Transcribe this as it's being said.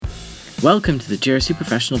Welcome to the GRC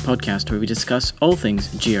Professional Podcast, where we discuss all things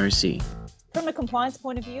GRC. From a compliance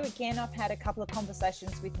point of view, again, I've had a couple of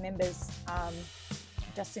conversations with members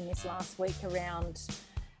just in this last week around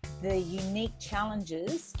the unique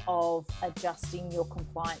challenges of adjusting your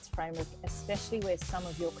compliance framework, especially where some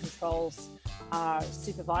of your controls are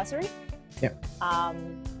supervisory. Yep.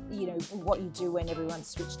 What you do when everyone's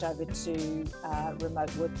switched over to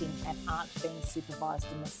remote working and aren't being supervised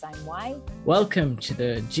in the same way. Welcome to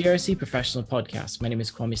the GRC Professional Podcast. My name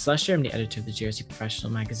is Kwame Slesher. I'm the editor of the GRC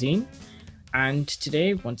Professional magazine. And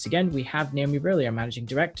today, once again, we have Naomi Burley, our managing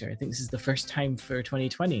director. I think this is the first time for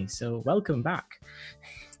 2020, so welcome back.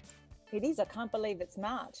 It is. I can't believe it's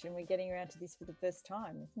March and we're getting around to this for the first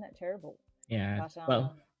time. Isn't that terrible? Yeah,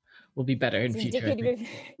 well, we'll be better in future. I think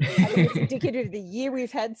it's indicative of the year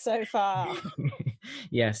we've had so far.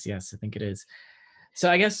 Yes, I think it is.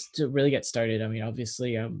 So I guess to really get started,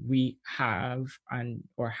 obviously we have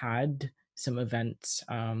had some events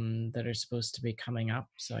that are supposed to be coming up.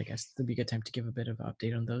 So I guess it'll be a good time to give a bit of an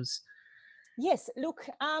update on those. Yes, look,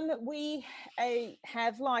 we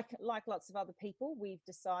have, like lots of other people, we've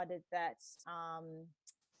decided that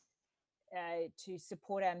to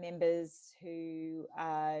support our members who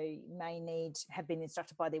have been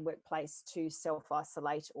instructed by their workplace to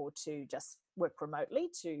self-isolate or to just work remotely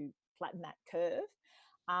to flatten that curve.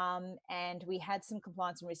 And we had some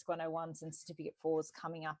compliance and risk 101s and certificate 4s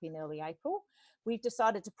coming up in early April. We've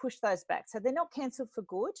decided to push those back. So they're not cancelled for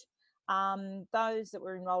good. Those that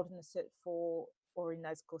were enrolled in the Cert 4 or in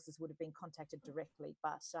those courses would have been contacted directly,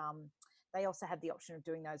 but they also have the option of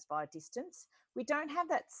doing those via distance. We don't have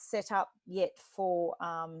that set up yet for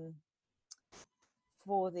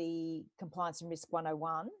the Compliance and Risk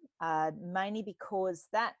 101, mainly because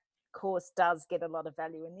that course does get a lot of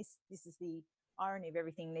value. And this is the irony of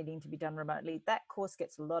everything needing to be done remotely. That course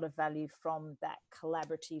gets a lot of value from that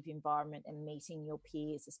collaborative environment and meeting your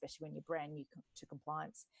peers, especially when you're brand new to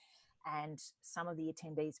compliance. And some of the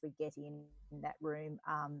attendees we get in that room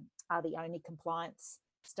are the only compliance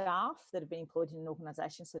staff that have been employed in an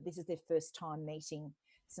organisation. So this is their first time meeting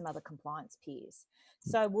some other compliance peers.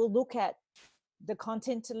 So we'll look at the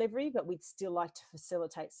content delivery, but we'd still like to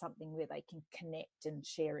facilitate something where they can connect and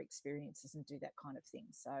share experiences and do that kind of thing.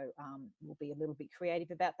 So we'll be a little bit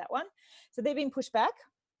creative about that one. So they've been pushed back.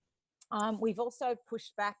 We've also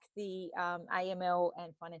pushed back the AML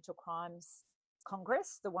and Financial Crimes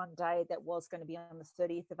Congress, the one day that was going to be on the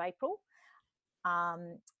 30th of April.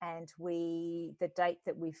 And the date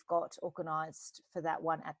that we've got organised for that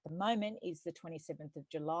one at the moment is the 27th of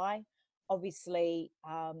July. Obviously,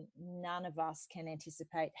 none of us can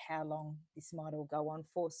anticipate how long this might all go on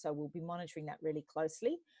for, so we'll be monitoring that really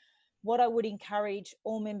closely. What I would encourage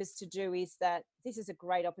all members to do is that this is a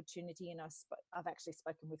great opportunity, and I've actually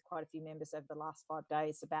spoken with quite a few members over the last 5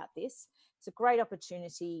 days about this. It's a great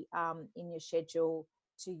opportunity in your schedule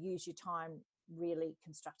to use your time really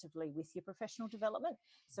constructively with your professional development.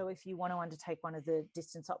 So if you want to undertake one of the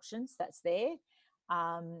distance options, that's there.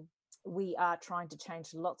 We are trying to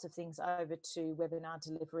change lots of things over to webinar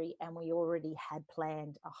delivery, and we already had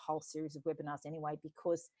planned a whole series of webinars anyway,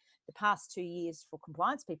 because the past 2 years for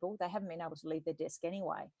compliance people, they haven't been able to leave their desk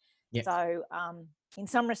anyway. Yes. So in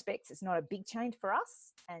some respects, it's not a big change for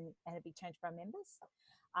us and a big change for our members.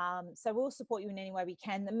 So we'll support you in any way we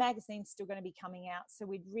can. The magazine's still going to be coming out, so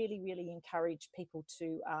we'd really, really encourage people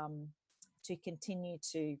to continue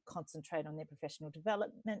to concentrate on their professional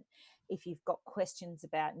development. If you've got questions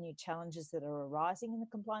about new challenges that are arising in the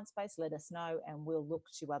compliance space, let us know, and we'll look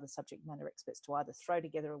to other subject matter experts to either throw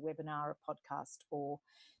together a webinar, a podcast, or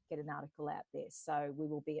get an article out there. So we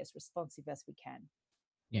will be as responsive as we can.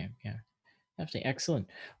 Yeah. Definitely. Excellent.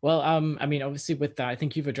 Well, obviously with that, I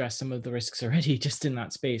think you've addressed some of the risks already just in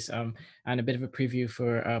that space, and a bit of a preview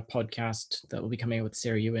for a podcast that will be coming out with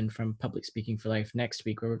Sarah Ewan from Public Speaking for Life next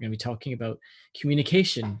week, where we're going to be talking about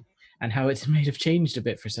communication and how it might have changed a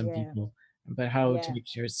bit for some people, but how to make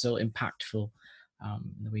sure it's still impactful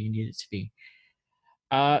the way you need it to be.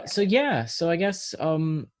 So I guess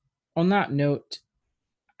on that note,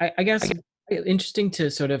 I guess interesting to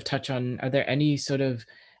sort of touch on, are there any sort of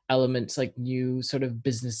elements like new sort of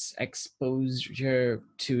business exposure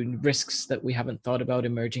to risks that we haven't thought about,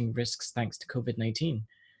 emerging risks thanks to COVID-19?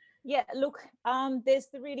 Yeah, look, there's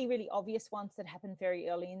the really, really obvious ones that happened very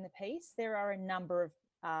early in the piece. There are a number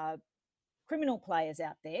of criminal players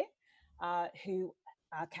out there who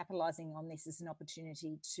are capitalising on this as an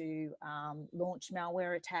opportunity to launch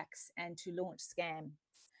malware attacks and to launch scams.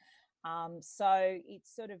 So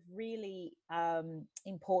it's sort of really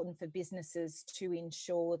important for businesses to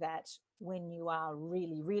ensure that when you are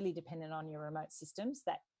really, really dependent on your remote systems,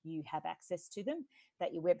 that you have access to them,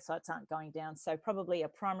 that your websites aren't going down. So probably a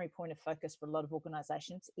primary point of focus for a lot of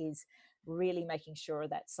organisations is really making sure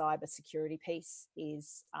that cyber security piece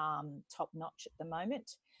is top notch at the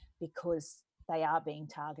moment, because they are being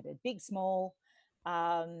targeted, big, small.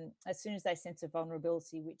 As soon as they sense a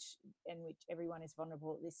vulnerability, which everyone is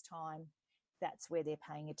vulnerable at this time, that's where they're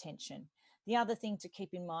paying attention. The other thing to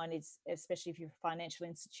keep in mind is, especially if you're a financial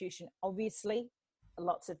institution, obviously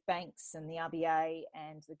lots of banks and the RBA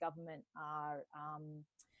and the government are,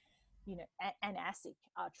 and ASIC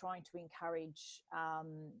are trying to encourage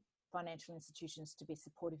financial institutions to be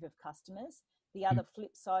supportive of customers. The other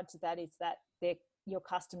flip side to that is that your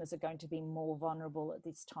customers are going to be more vulnerable at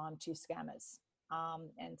this time to scammers.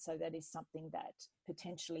 And so that is something that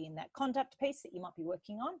potentially in that conduct piece that you might be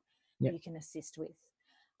working on, you can assist with.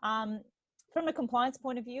 From a compliance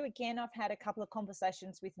point of view, again, I've had a couple of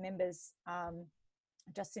conversations with members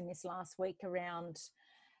just in this last week around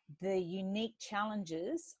the unique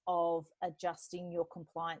challenges of adjusting your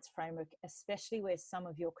compliance framework, especially where some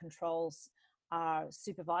of your controls are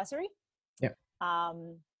supervisory.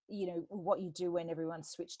 What you do when everyone's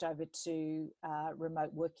switched over to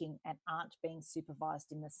remote working and aren't being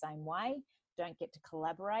supervised in the same way, don't get to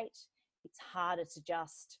collaborate. It's harder to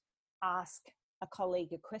just ask a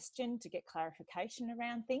colleague a question to get clarification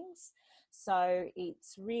around things. So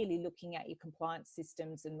it's really looking at your compliance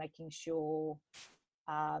systems and making sure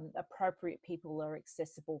appropriate people are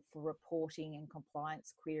accessible for reporting and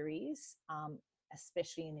compliance queries,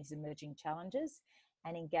 especially in these emerging challenges,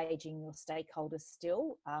 and engaging your stakeholders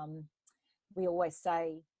still. We always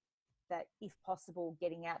say that if possible,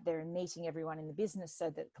 getting out there and meeting everyone in the business so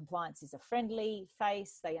that compliance is a friendly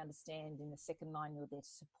face, they understand in the second line you're there to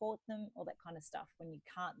support them, all that kind of stuff. When you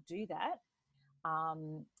can't do that,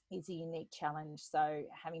 is a unique challenge. So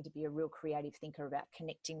having to be a real creative thinker about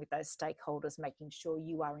connecting with those stakeholders, making sure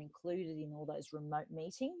you are included in all those remote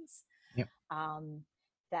meetings.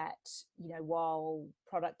 That, while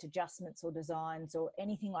product adjustments or designs or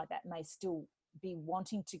anything like that may still be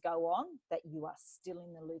wanting to go on, that you are still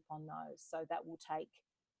in the loop on those. So that will take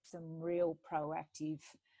some real proactive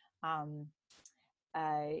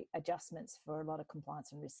adjustments for a lot of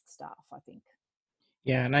compliance and risk staff, I think.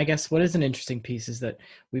 Yeah, and I guess what is an interesting piece is that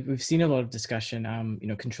we've seen a lot of discussion.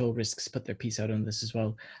 Control Risks put their piece out on this as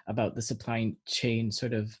well about the supply chain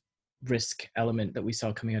sort of risk element that we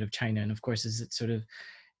saw coming out of China, and of course, as it sort of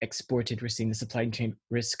exported, we're seeing the supply chain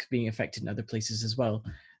risk being affected in other places as well.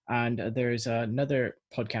 And there's another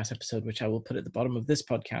podcast episode, which I will put at the bottom of this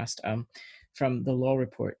podcast, from the Law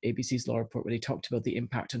Report, ABC's Law Report, where they talked about the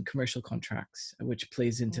impact on commercial contracts, which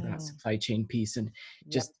plays into that supply chain piece, and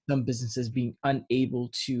just some businesses being unable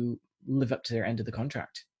to live up to their end of the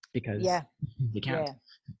contract because they can't.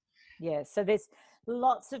 Yeah, so there's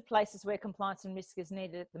lots of places where compliance and risk is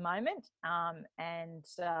needed at the moment. And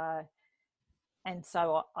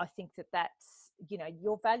so I think that's,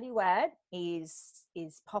 your value add is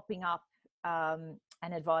popping up and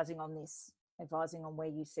advising on where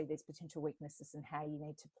you see these potential weaknesses and how you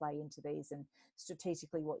need to play into these, and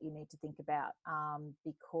strategically what you need to think about.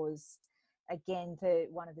 Because again,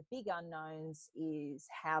 one of the big unknowns is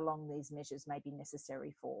how long these measures may be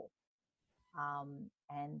necessary for.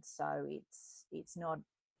 And so it's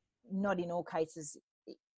not in all cases,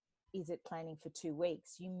 is it planning for 2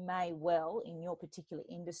 weeks? You may well, in your particular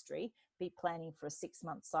industry, be planning for a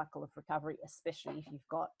 6-month cycle of recovery, especially if you've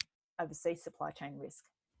got overseas supply chain risk.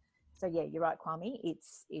 So yeah, you're right, Kwame.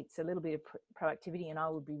 It's a little bit of proactivity, and I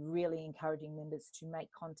would be really encouraging members to make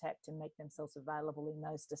contact and make themselves available in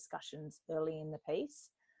those discussions early in the piece.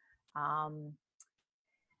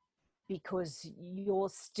 Because you're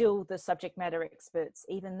still the subject matter experts,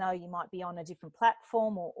 even though you might be on a different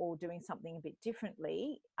platform or doing something a bit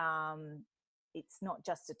differently. It's not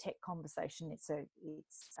just a tech conversation, it's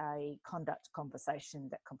a conduct conversation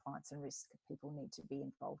that compliance and risk people need to be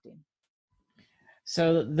involved in.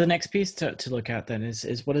 So the next piece to look at then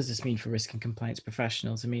is what does this mean for risk and compliance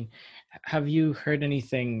professionals? I mean, have you heard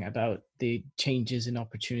anything about the changes and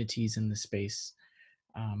opportunities in the space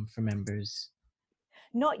for members?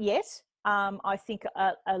 Not yet. I think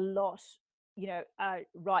a lot,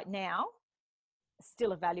 right now,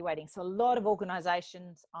 still evaluating. So a lot of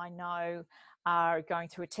organisations I know are going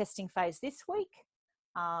through a testing phase this week,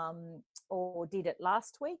 or did it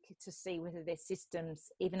last week, to see whether their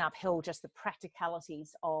systems even upheld just the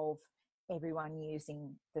practicalities of everyone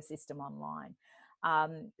using the system online.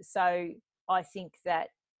 So I think that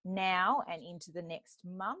now and into the next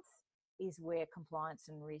month is where compliance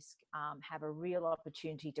and risk have a real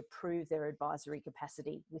opportunity to prove their advisory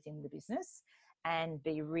capacity within the business and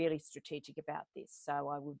be really strategic about this. So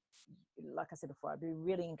I would, like I said before, I'd be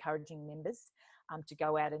really encouraging members to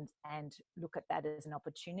go out and look at that as an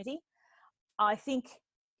opportunity. I think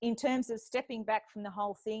in terms of stepping back from the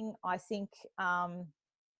whole thing, I think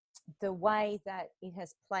the way that it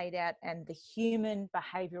has played out and the human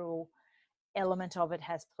behavioural element of it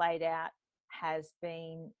has played out has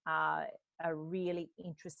been a really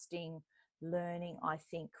interesting learning, I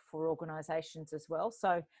think, for organisations as well.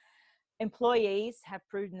 So employees have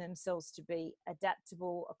proven themselves to be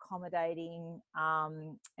adaptable, accommodating,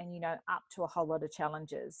 and, you know, up to a whole lot of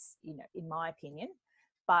challenges, you know, in my opinion.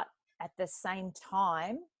 But at the same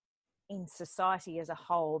time, in society as a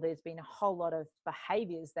whole, there's been a whole lot of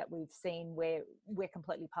behaviours that we've seen where we're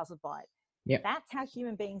completely puzzled by it. Yep. That's how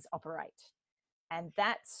human beings operate. And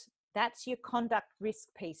that's your conduct risk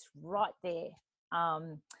piece right there.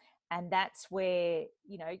 And that's where,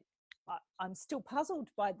 you know, I'm still puzzled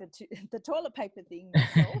by the toilet paper thing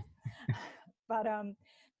myself.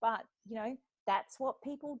 but you know, that's what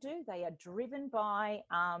people do. They are driven by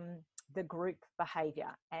the group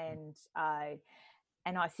behaviour, and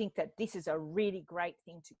I think that this is a really great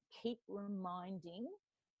thing to keep reminding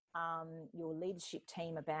your leadership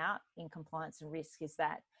team about in compliance and risk, is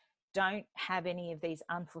that don't have any of these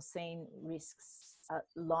unforeseen risks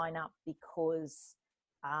line up because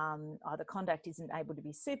either conduct isn't able to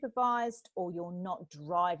be supervised or you're not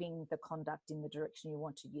driving the conduct in the direction you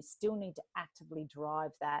want to. You still need to actively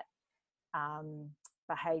drive that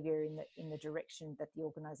behaviour in the direction that the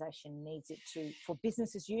organisation needs it to, for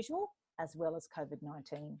business as usual, as well as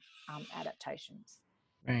COVID-19 adaptations.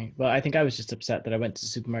 Right. Well, I think I was just upset that I went to the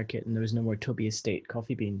supermarket and there was no more Toby Estate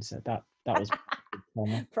coffee beans. That was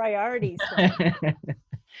priorities.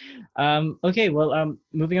 Okay. Well,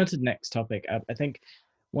 moving on to the next topic. I think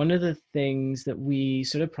one of the things that we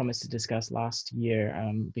sort of promised to discuss last year,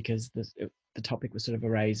 because the topic was sort of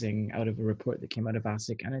arising out of a report that came out of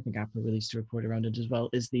ASIC, and I think APRA released a report around it as well,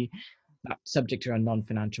 is that subject around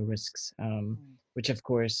non-financial risks, which of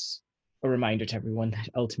course, a reminder to everyone that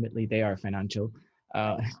ultimately they are financial.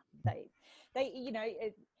 They you know,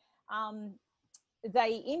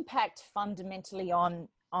 they impact fundamentally on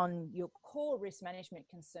your core risk management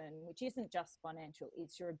concern, which isn't just financial.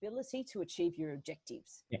 It's your ability to achieve your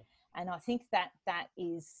objectives. Yeah. And I think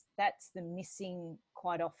that's the missing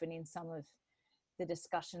quite often in some of the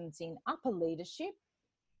discussions in upper leadership,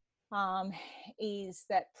 is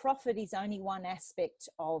that profit is only one aspect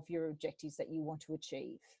of your objectives that you want to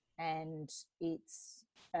achieve. And it's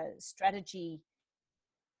strategy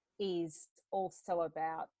is also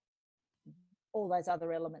about all those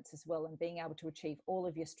other elements as well, and being able to achieve all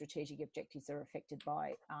of your strategic objectives are affected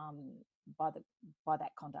by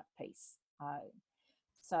that conduct piece.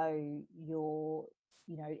 So your,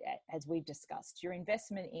 you know, as we've discussed, your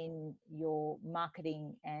investment in your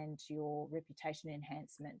marketing and your reputation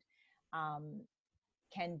enhancement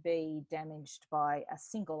can be damaged by a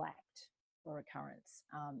single act or occurrence,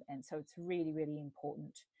 and so it's really, really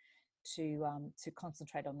important to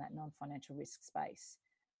concentrate on that non-financial risk space.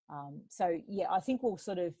 So yeah, I think we'll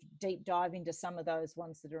sort of deep dive into some of those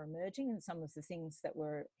ones that are emerging and some of the things that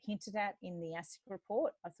were hinted at in the ASIC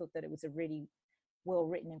report. I thought that it was a really well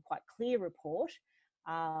written and quite clear report,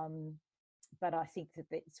 but I think that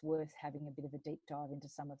it's worth having a bit of a deep dive into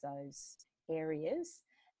some of those areas,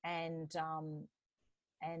 and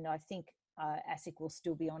I think ASIC will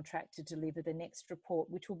still be on track to deliver the next report,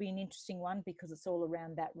 which will be an interesting one because it's all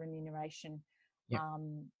around that remuneration. Yeah.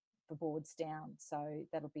 For boards down. So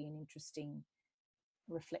that'll be an interesting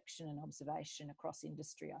reflection and observation across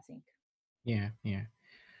industry, I think. Yeah.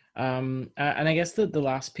 And I guess the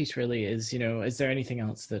last piece really is, you know, is there anything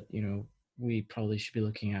else that, you know, we probably should be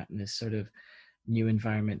looking at in this sort of new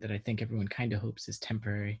environment that I think everyone kind of hopes is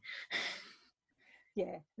temporary?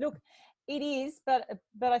 Yeah, look, it is, but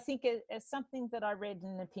I think as something that I read in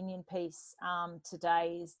an opinion piece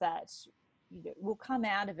today is that, you know, we'll come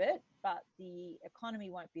out of it, but the economy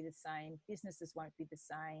won't be the same, businesses won't be the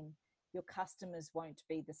same, your customers won't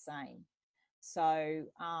be the same. So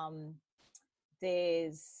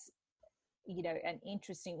there's, you know, an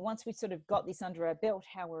interesting, once we sort of got this under our belt,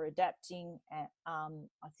 how we're adapting, I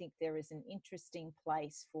think there is an interesting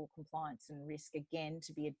place for compliance and risk again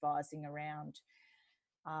to be advising around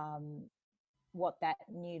what that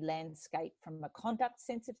new landscape from a conduct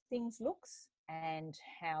sense of things looks, and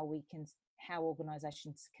how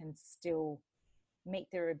organisations can still meet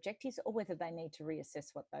their objectives, or whether they need to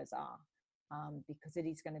reassess what those are, because it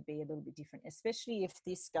is going to be a little bit different, especially if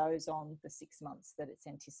this goes on the 6 months that it's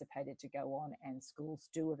anticipated to go on, and schools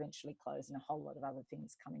do eventually close and a whole lot of other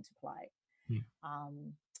things come into play. Yeah.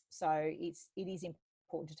 So it is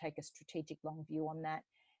important to take a strategic long view on that.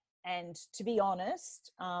 And to be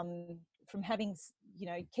honest, from having,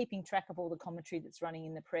 keeping track of all the commentary that's running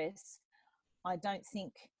in the press, I don't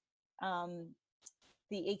think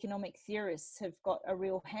the economic theorists have got a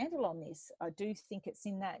real handle on this. I do think it's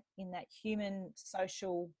in that human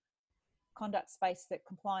social conduct space that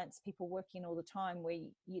compliance people work in all the time, where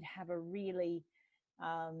you'd have a really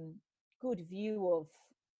good view of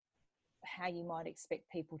how you might expect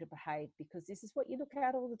people to behave, because this is what you look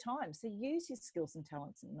at all the time. So use your skills and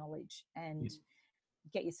talents and knowledge and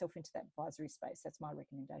get yourself into that advisory space. That's my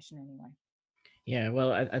recommendation anyway. Yeah,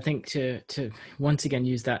 well, I think to once again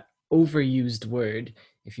use that overused word,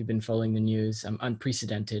 if you've been following the news,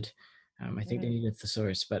 unprecedented. I think they need a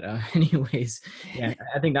thesaurus, but anyways, yeah,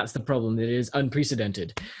 I think that's the problem. It is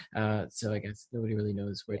unprecedented. So I guess nobody really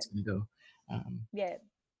knows where it's going to go. Yeah.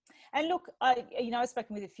 And look, I've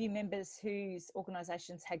spoken with a few members whose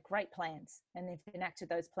organisations had great plans, and they've enacted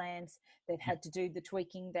those plans. They've had to do the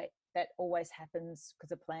tweaking that always happens,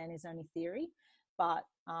 because a plan is only theory. But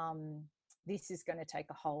this is going to take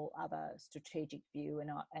a whole other strategic view,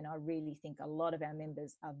 and I really think a lot of our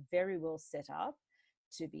members are very well set up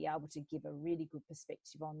to be able to give a really good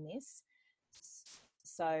perspective on this.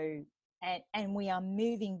 So, and we are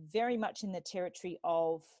moving very much in the territory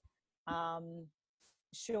of,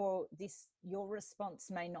 sure, your response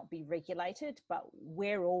may not be regulated, but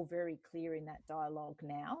we're all very clear in that dialogue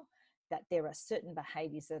now that there are certain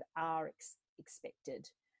behaviours that are expected.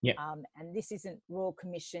 Yeah. And this isn't Royal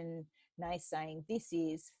Commission naysaying. This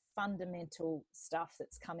is fundamental stuff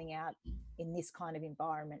that's coming out in this kind of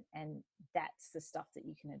environment, and that's the stuff that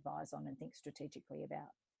you can advise on and think strategically about.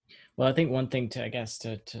 Well, I think one thing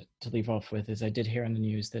to leave off with is I did hear on the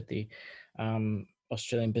news that the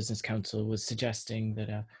Australian Business Council was suggesting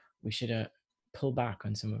that we should pull back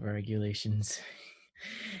on some of our regulations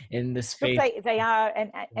in this space. Look, they are,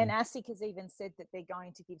 and ASIC has even said that they're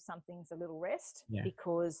going to give some things a little rest,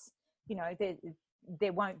 because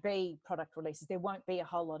there won't be product releases. There won't be a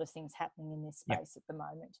whole lot of things happening in this space at the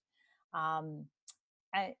moment.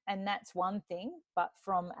 And that's one thing, but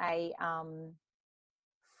from a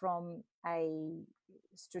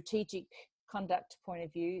strategic conduct point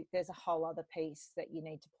of view, there's a whole other piece that you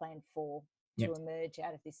need to plan for to emerge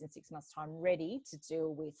out of this in 6 months' time, ready to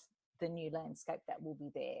deal with the new landscape that will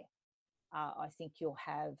be there. I think you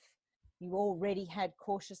already had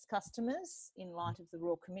cautious customers in light of the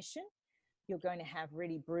Royal Commission. You're going to have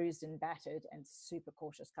really bruised and battered and super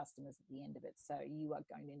cautious customers at the end of it. So you are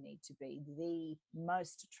going to need to be the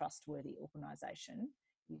most trustworthy organisation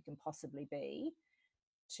you can possibly be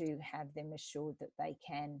to have them assured that they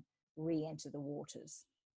can re-enter the waters.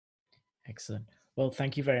 Excellent. Well,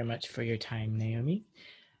 thank you very much for your time, Naomi.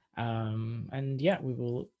 And yeah, we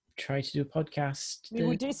will try to do a podcast. We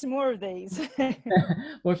will do some more of these.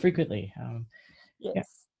 More frequently.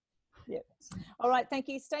 Yes. Yeah. All right. Thank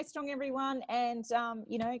you. Stay strong, everyone. And,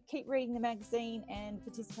 keep reading the magazine and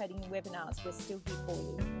participating in webinars. We're still here for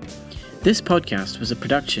you. This podcast was a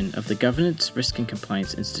production of the Governance, Risk and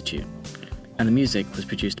Compliance Institute, and the music was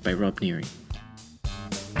produced by Rob Neary.